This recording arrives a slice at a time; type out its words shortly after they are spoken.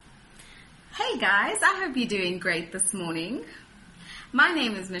Hey guys, I hope you're doing great this morning. My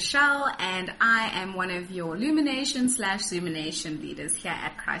name is Michelle and I am one of your Lumination/Zoomination leaders here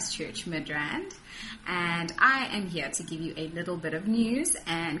at Christ Church Midrand. And I am here to give you a little bit of news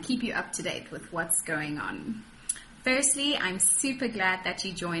and keep you up to date with what's going on. Firstly, I'm super glad that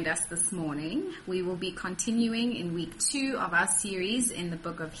you joined us this morning. We will be continuing in week 2 of our series in the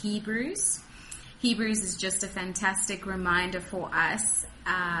book of Hebrews. Hebrews is just a fantastic reminder for us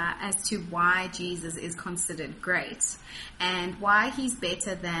as to why Jesus is considered great and why he's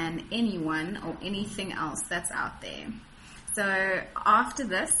better than anyone or anything else that's out there. So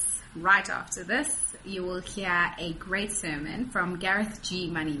right after this, you will hear a great sermon from Gareth G.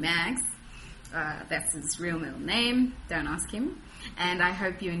 Money Mags. That's his real middle name. Don't ask him. And I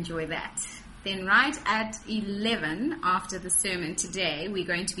hope you enjoy that. Then right at 11, after the sermon today, we're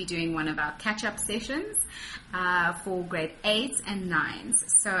going to be doing one of our catch-up sessions for grade 8s and 9s.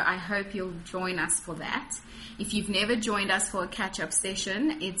 So I hope you'll join us for that. If you've never joined us for a catch-up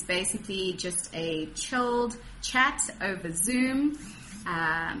session, it's basically just a chilled chat over Zoom.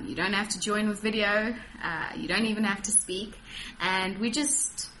 You don't have to join with video. You don't even have to speak. And we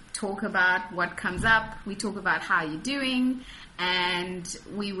just talk about what comes up. We talk about how you're doing. And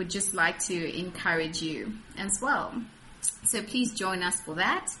we would just like to encourage you as well. So please join us for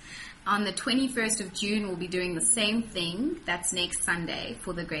that. On the 21st of June, we'll be doing the same thing. That's next Sunday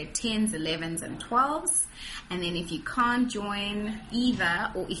for the grade 10s, 11s, and 12s. And then if you can't join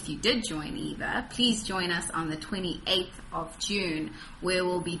either, or if you did join either, please join us on the 28th of June, where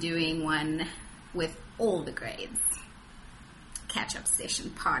we'll be doing one with all the grades. Catch-up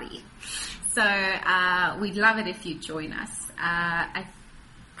session party. So we'd love it if you join us. I'm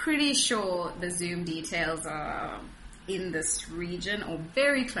pretty sure the Zoom details are in this region or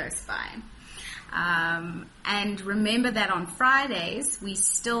very close by. And remember that on Fridays, we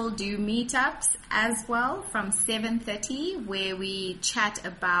still do meetups as well from 7:30, where we chat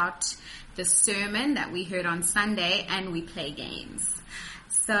about the sermon that we heard on Sunday and we play games.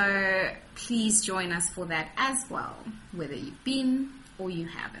 So please join us for that as well, whether you've been or you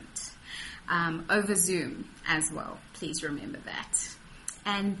haven't. Over Zoom as well. Please remember that.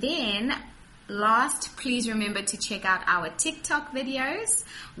 And then last, please remember to check out our TikTok videos.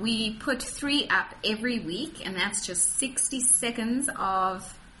 We put 3 up every week, and that's just 60 seconds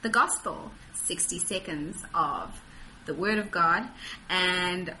of the gospel, 60 seconds of the Word of God.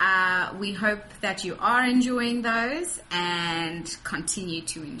 And we hope that you are enjoying those and continue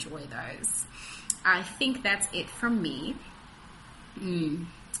to enjoy those. I think that's it from me.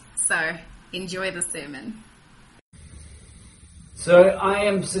 So enjoy the sermon. So I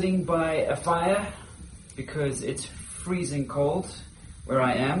am sitting by a fire because it's freezing cold where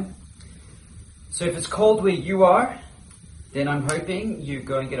I am. So if it's cold where you are, then I'm hoping you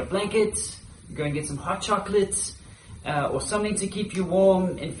go and get a blanket, you go and get some hot chocolate, or something to keep you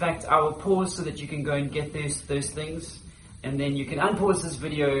warm. In fact, I will pause so that you can go and get those things, and then you can unpause this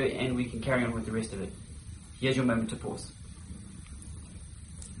video and we can carry on with the rest of it. Here's your moment to pause.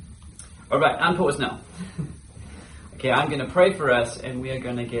 Alright, unpause now. Okay, I'm going to pray for us and we are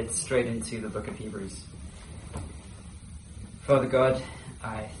going to get straight into the book of Hebrews. Father God,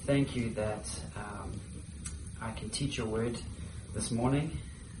 I thank you that I can teach your word this morning.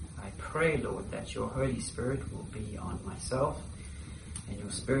 I pray, Lord, that your Holy Spirit will be on myself and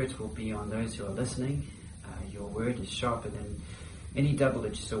your Spirit will be on those who are listening. Your word is sharper than any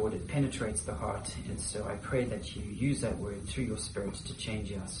double-edged sword. It penetrates the heart, and so I pray that you use that word through your Spirit to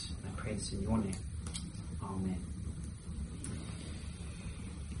change us. And I pray this in your name. Amen.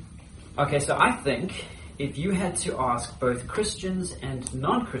 Okay, so I think if you had to ask both Christians and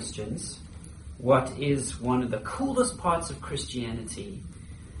non-Christians what is one of the coolest parts of Christianity,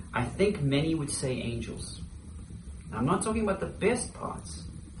 I think many would say angels. Now, I'm not talking about the best parts.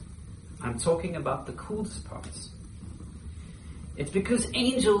 I'm talking about the coolest parts. It's because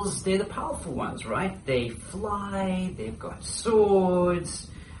angels, they're the powerful ones, right? They fly, they've got swords.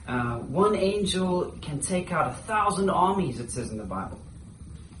 One angel can take out 1,000 armies, it says in the Bible.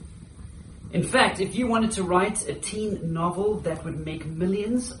 In fact, if you wanted to write a teen novel that would make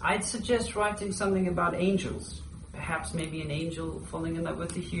millions, I'd suggest writing something about angels. Perhaps maybe an angel falling in love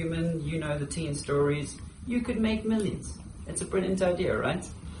with a human, you know the teen stories. You could make millions. It's a brilliant idea, right?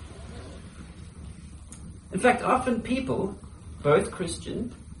 In fact, often people, both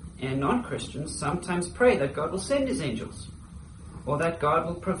Christian and non-Christians, sometimes pray that God will send his angels, or that God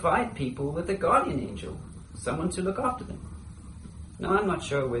will provide people with a guardian angel, someone to look after them. Now, I'm not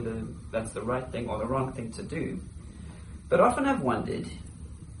sure whether that's the right thing or the wrong thing to do, but often I've wondered,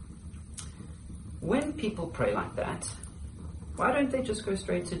 when people pray like that, why don't they just go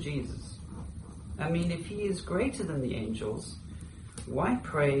straight to Jesus? I mean, if he is greater than the angels, why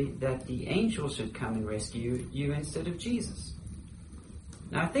pray that the angels should come and rescue you instead of Jesus?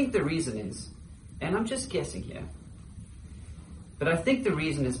 Now, I think the reason is, and I'm just guessing here, but I think the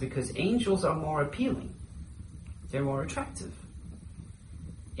reason is because angels are more appealing. They're more attractive.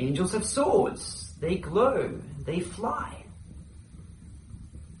 Angels have swords. They glow. They fly.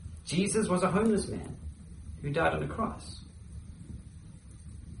 Jesus was a homeless man who died on a cross.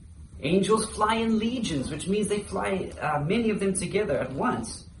 Angels fly in legions, which means they fly many of them together at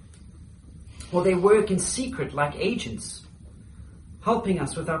once. Or they work in secret like agents, helping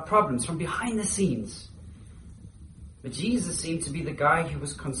us with our problems from behind the scenes. But Jesus seemed to be the guy who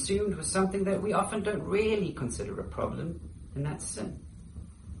was consumed with something that we often don't really consider a problem, and that's sin.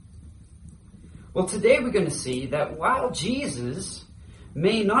 Well, today we're going to see that while Jesus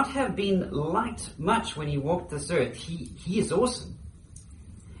may not have been liked much when he walked this earth, he is awesome.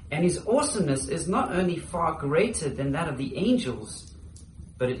 And his awesomeness is not only far greater than that of the angels,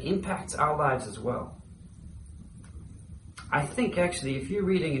 but it impacts our lives as well. I think actually if you're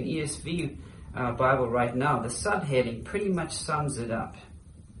reading an ESV Bible right now, the subheading pretty much sums it up.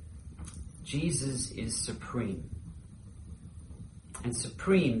 Jesus is supreme. And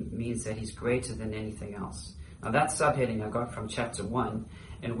supreme means that he's greater than anything else. Now that subheading I got from chapter 1,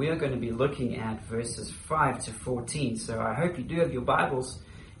 and we are going to be looking at verses 5 to 14. So I hope you do have your Bibles.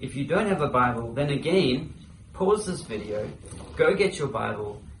 If you don't have a Bible, then again, pause this video, go get your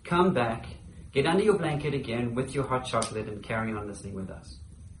Bible, come back, get under your blanket again with your hot chocolate and carry on listening with us.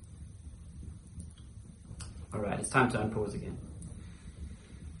 Alright, it's time to unpause again.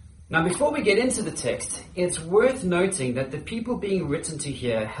 Now before we get into the text, it's worth noting that the people being written to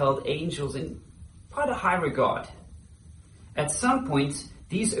here held angels in quite a high regard. At some point,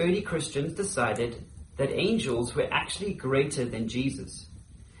 these early Christians decided that angels were actually greater than Jesus.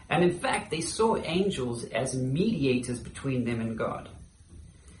 And in fact, they saw angels as mediators between them and God.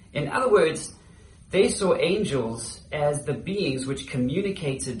 In other words, they saw angels as the beings which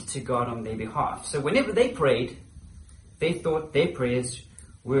communicated to God on their behalf. So whenever they prayed, they thought their prayers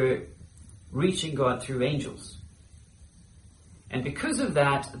were reaching God through angels. And because of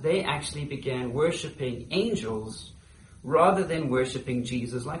that, they actually began worshipping angels rather than worshipping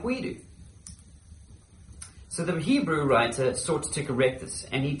Jesus like we do. So the Hebrew writer sought to correct this,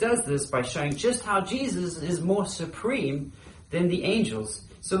 and he does this by showing just how Jesus is more supreme than the angels.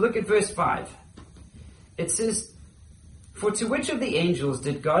 So look at verse 5. It says, "For to which of the angels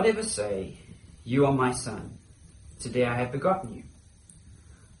did God ever say, 'You are my son, today I have begotten you'?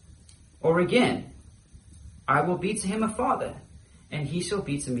 Or again, 'I will be to him a father, and he shall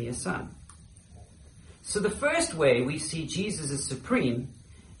be to me a son'?" So the first way we see Jesus is supreme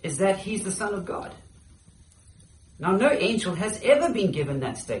is that he's the Son of God. Now, no angel has ever been given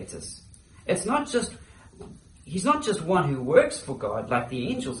that status. He's not just one who works for God like the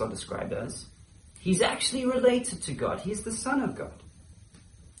angels are described as. He's actually related to God. He's the Son of God.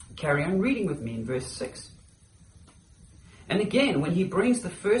 Carry on reading with me in verse 6. "And again, when he brings the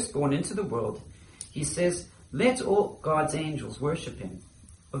firstborn into the world, he says, 'Let all God's angels worship him.'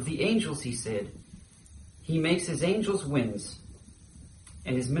 Of the angels, he said, 'He makes his angels winds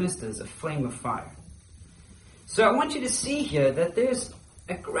and his ministers a flame of fire.'" So I want you to see here that there's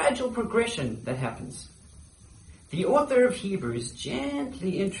a gradual progression that happens. The author of Hebrews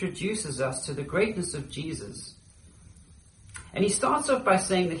gently introduces us to the greatness of Jesus. And he starts off by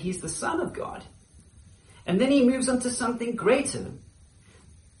saying that he's the Son of God. And then he moves on to something greater,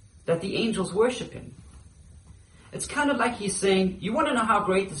 that the angels worship him. It's kind of like he's saying, you want to know how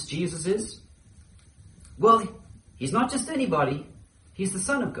great this Jesus is? Well, he's not just anybody, he's the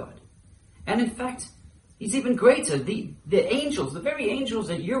Son of God. And in fact, he's even greater. The angels, the very angels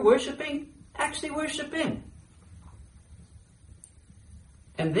that you're worshipping, actually worship him.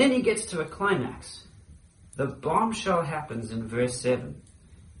 And then he gets to a climax. The bombshell happens in verse 8.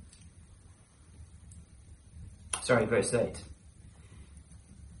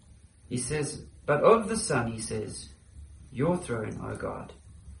 He says, "But of the Son," he says, "your throne, O God."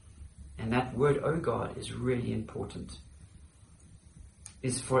 And that word, O God, is really important.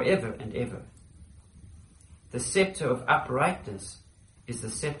 Is forever and ever. The scepter of uprightness is the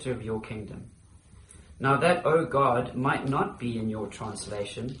scepter of your kingdom. Now that, O God, might not be in your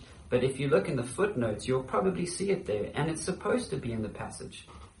translation, but if you look in the footnotes, you'll probably see it there, and it's supposed to be in the passage.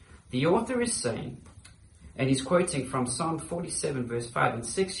 The author is saying, and he's quoting from Psalm 47, verse 5 and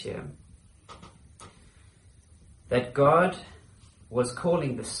 6 here, that God was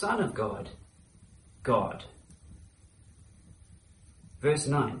calling the Son of God, God. Verse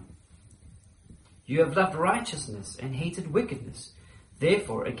 9, "You have loved righteousness and hated wickedness.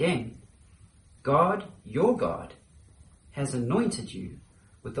 Therefore, again, God, your God, has anointed you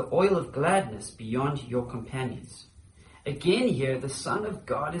with the oil of gladness beyond your companions. Again here, the Son of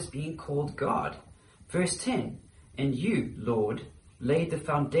God is being called God. Verse 10, and you, Lord, laid the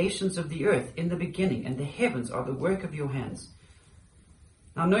foundations of the earth in the beginning, and the heavens are the work of your hands.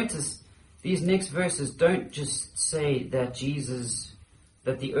 Now notice, these next verses don't just say that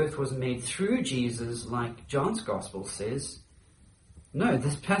the earth was made through Jesus like John's Gospel says. No,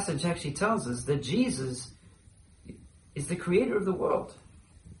 this passage actually tells us that Jesus is the creator of the world.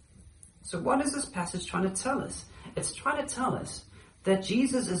 So what is this passage trying to tell us? It's trying to tell us that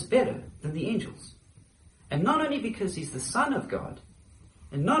Jesus is better than the angels. And not only because he's the Son of God,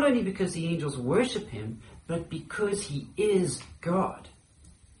 and not only because the angels worship him, but because he is God.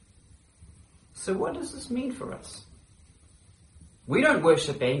 So what does this mean for us? We don't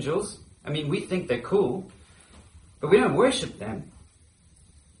worship angels. I mean, we think they're cool, but we don't worship them.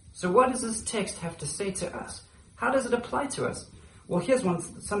 So what does this text have to say to us? How does it apply to us? Well, here's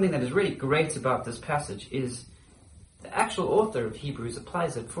something that is really great about this passage is the actual author of Hebrews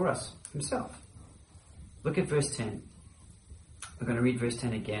applies it for us himself. Look at verse 10. I'm going to read verse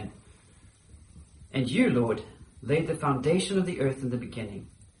 10 again. And you, Lord, laid the foundation of the earth in the beginning.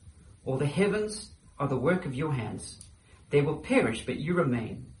 All the heavens are the work of your hands. They will perish, but you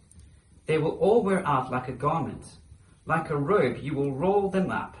remain. They will all wear out like a garment. Like a robe, you will roll them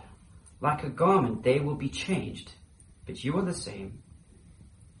up. Like a garment, they will be changed. But you are the same,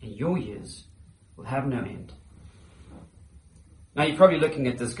 and your years will have no end. Now you're probably looking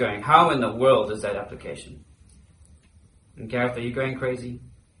at this going, how in the world is that application? And Gareth, are you going crazy?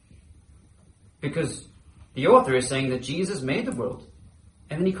 Because the author is saying that Jesus made the world.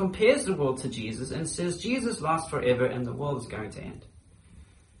 And then he compares the world to Jesus and says Jesus lasts forever and the world is going to end.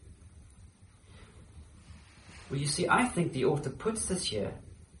 Well, you see, I think the author puts this here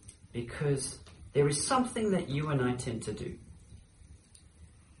because there is something that you and I tend to do.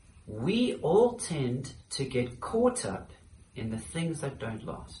 We all tend to get caught up in the things that don't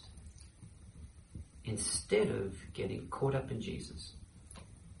last, instead of getting caught up in Jesus,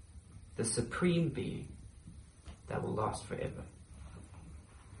 the supreme being that will last forever.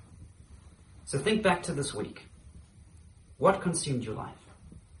 So think back to this week. What consumed your life?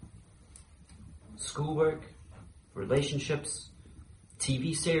 Schoolwork, relationships,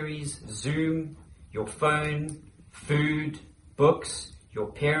 TV series, Zoom, your phone, food, books, your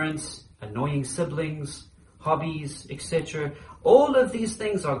parents, annoying siblings, hobbies, etc. All of these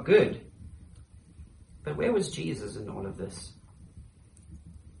things are good. But where was Jesus in all of this?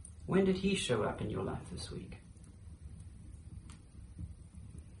 When did he show up in your life this week?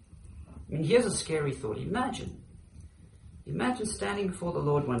 I mean, here's a scary thought. Imagine standing before the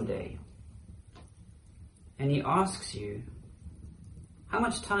Lord one day and he asks you, how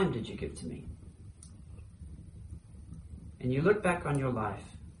much time did you give to me? And you look back on your life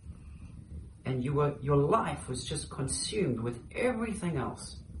and your life was just consumed with everything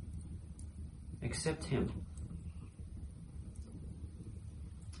else except him.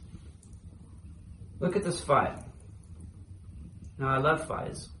 Look at this fire. Now, I love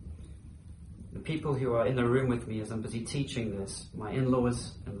fires. The people who are in the room with me as I'm busy teaching this, my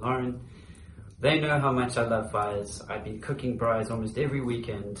in-laws and Lauren, they know how much I love fires. I've been cooking braais almost every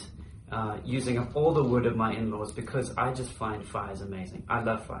weekend, using up all the wood of my in-laws because I just find fires amazing. I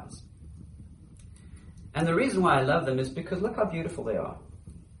love fires. And the reason why I love them is because look how beautiful they are.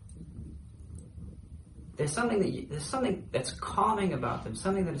 There's something that's calming about them,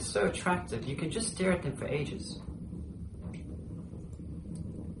 something that is so attractive. You can just stare at them for ages.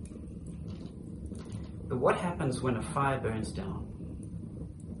 But what happens when a fire burns down?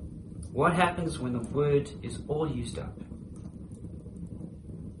 What happens when the wood is all used up?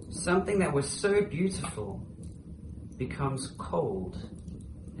 Something that was so beautiful becomes cold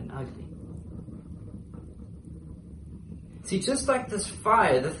and ugly. See, just like this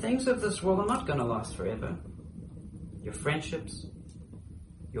fire, the things of this world are not going to last forever. Your friendships,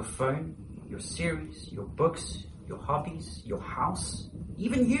 your phone, your series, your books, your hobbies, your house,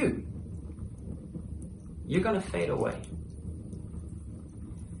 even you. You're going to fade away.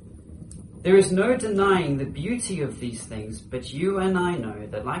 There is no denying the beauty of these things, but you and I know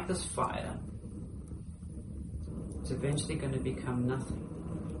that like this fire, it's eventually going to become nothing.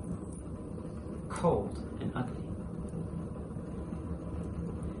 Cold and ugly.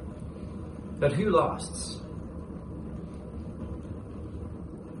 But who lasts?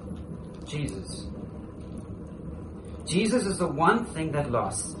 Jesus. Jesus is the one thing that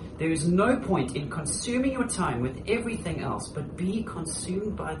lasts. There is no point in consuming your time with everything else, but be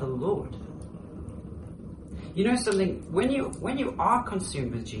consumed by the Lord. You know something? When you are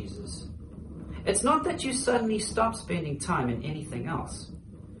consumed with Jesus, It's not that you suddenly stop spending time in anything else.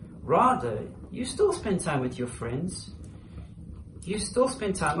 Rather, you still spend time with your friends. You still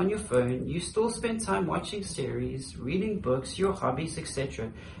spend time on your phone. You still spend time watching series, reading books, your hobbies,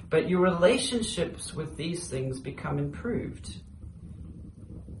 etc. But your relationships with these things become improved.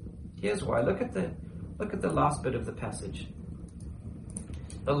 Here's why. Look at the last bit of the passage.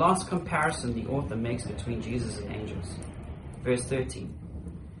 The last comparison the author makes between Jesus and angels. Verse 13.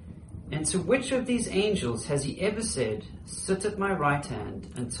 And to which of these angels has he ever said, "Sit at my right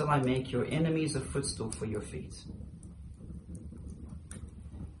hand until I make your enemies a footstool for your feet"?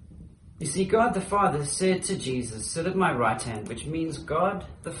 You see, God the Father said to Jesus, "Sit at my right hand," which means God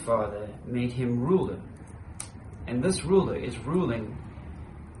the Father made him ruler. And this ruler is ruling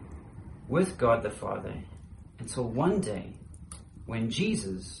with God the Father until one day when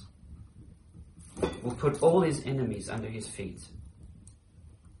Jesus will put all his enemies under his feet.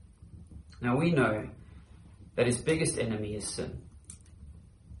 Now we know that his biggest enemy is sin.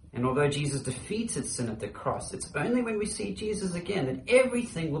 And although Jesus defeated sin at the cross, it's only when we see Jesus again that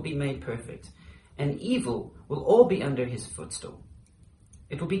everything will be made perfect and evil will all be under his footstool.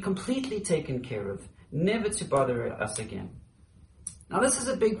 It will be completely taken care of, never to bother us again. Now this is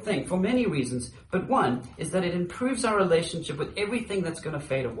a big thing for many reasons, but one is that it improves our relationship with everything that's going to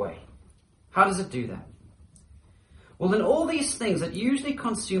fade away. How does it do that? Well, in all these things that usually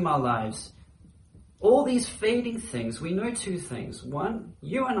consume our lives, all these fading things, we know two things. One,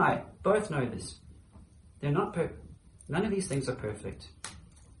 you and I both know this. They're not perfect. None of these things are perfect.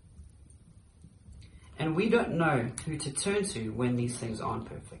 And we don't know who to turn to when these things aren't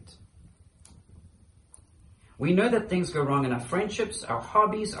perfect. We know that things go wrong in our friendships, our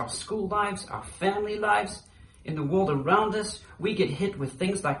hobbies, our school lives, our family lives, in the world around us. We get hit with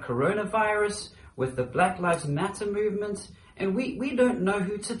things like coronavirus, with the Black Lives Matter movement, and we don't know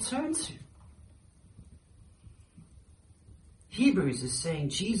who to turn to. Hebrews is saying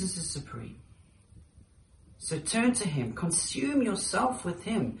Jesus is supreme. So turn to him, consume yourself with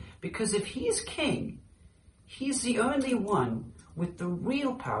him, because if he's king, he's the only one with the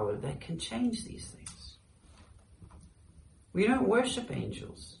real power that can change these things. We don't worship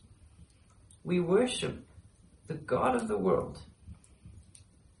angels. We worship the God of the world,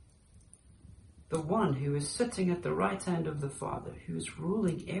 the one who is sitting at the right hand of the Father, who is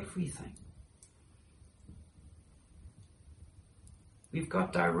ruling everything. We've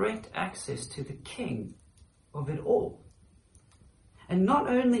got direct access to the King of it all. And not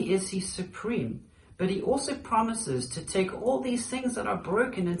only is he supreme, but he also promises to take all these things that are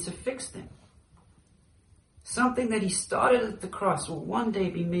broken and to fix them. Something that he started at the cross will one day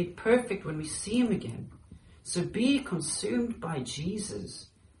be made perfect when we see him again. So be consumed by Jesus,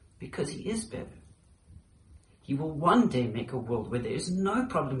 because he is better. He will one day make a world where there is no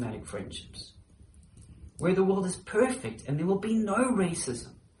problematic friendships, where the world is perfect and there will be no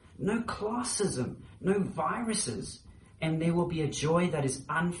racism, no classism, no viruses, and there will be a joy that is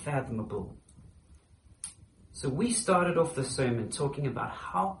unfathomable. So we started off the sermon talking about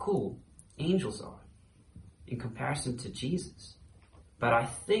how cool angels are in comparison to Jesus. But I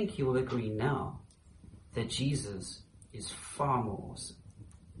think you will agree now that Jesus is far more awesome.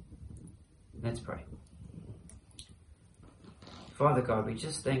 Let's pray. Father God, we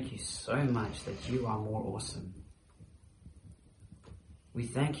just thank you so much that you are more awesome. We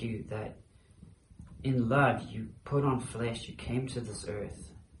thank you that in love you put on flesh, you came to this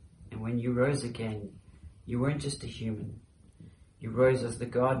earth. And when you rose again, you weren't just a human. You rose as the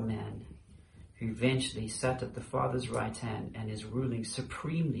God-man who eventually sat at the Father's right hand and is ruling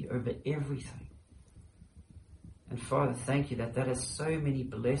supremely over everything. And Father, thank you that has so many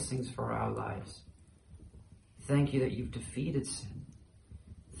blessings for our lives. Thank you that you've defeated sin.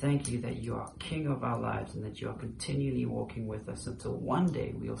 Thank you that you are King of our lives and that you are continually walking with us until one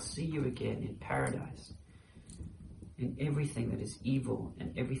day we'll see you again in paradise. And everything that is evil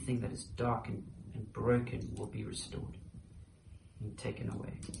and everything that is dark and broken will be restored and taken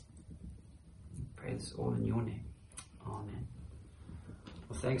away. We pray this all in your name. Amen.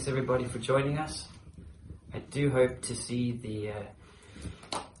 Well, thanks everybody for joining us. I do hope to see you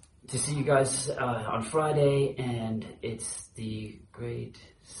guys on Friday, and it's the grade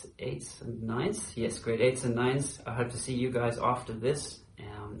 8s and 9s. Yes, grade 8s and 9s. I hope to see you guys after this.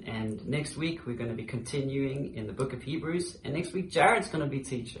 And next week we're going to be continuing in the book of Hebrews, and next week Jared's going to be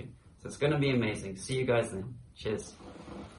teaching. So it's going to be amazing. See you guys then. Cheers.